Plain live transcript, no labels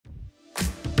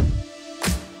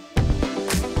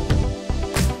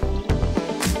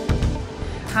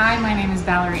Hi, my name is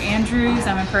Valarie Andrews.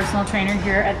 I'm a personal trainer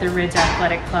here at the Ridge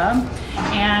Athletic Club.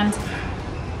 And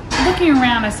looking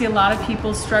around, I see a lot of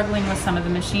people struggling with some of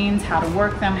the machines, how to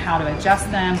work them, how to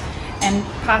adjust them, and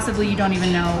possibly you don't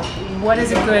even know what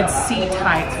is a good seat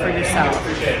height for yourself.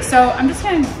 So I'm just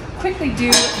going to quickly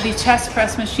do the chest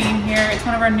press machine here. It's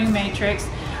one of our new matrix.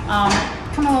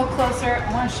 Come a little closer.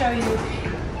 I want to show you.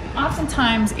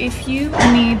 Oftentimes, if you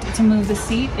need to move the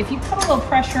seat, if you put a little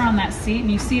pressure on that seat and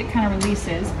you see it kind of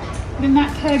releases, then that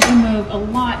peg will move a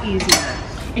lot easier.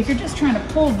 If you're just trying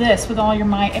to pull this with all your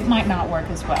might, it might not work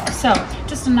as well. So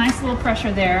just a nice little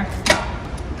pressure there.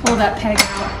 Pull that peg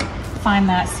out, find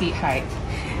that seat height.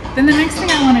 Then the next thing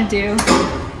I want to do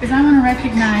is I want to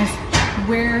recognize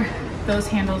where those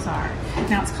handles are.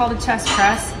 Now it's called a chest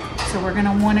press, so we're going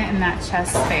to want it in that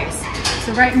chest space.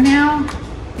 So right now,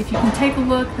 if you can take a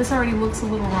look, this already looks a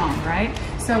little wrong, right?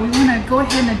 So we want to go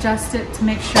ahead and adjust it to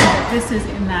make sure that this is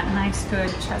in that nice,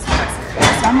 good chest press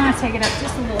area. So I'm going to take it up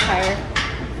just a little higher.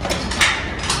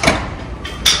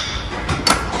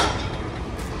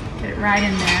 Get it right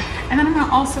in there. And then I'm going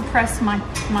to also press my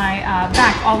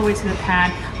back all the way to the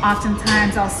pad.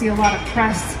 Oftentimes I'll see a lot of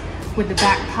press with the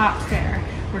back pop there.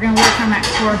 We're going to work on that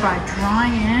core by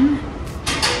drawing in,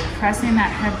 pressing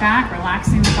that head back,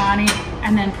 relaxing the body,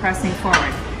 and then pressing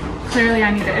forward. Clearly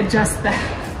I need to adjust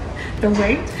the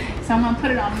weight, so I'm going to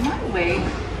put it on my weight.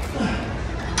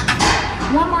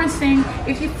 One more thing,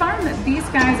 if you find that these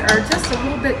guys are just a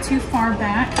little bit too far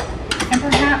back, and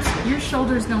perhaps your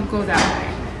shoulders don't go that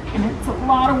way, and it's a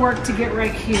lot of work to get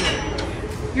right here,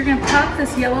 you're going to pop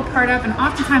this yellow part up, and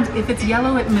oftentimes if it's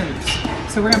yellow it moves.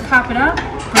 So we're going to pop it up,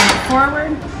 bring it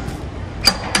forward,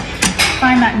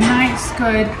 find that nice,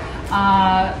 good,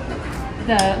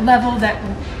 the level that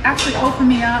actually open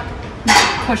me up,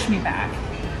 not push me back.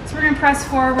 So we're going to press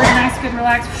forward, nice, good,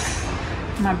 relax.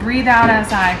 I'm going to breathe out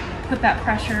as I put that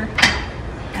pressure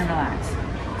and relax.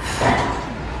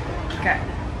 Good.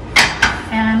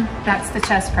 And that's the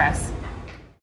chest press.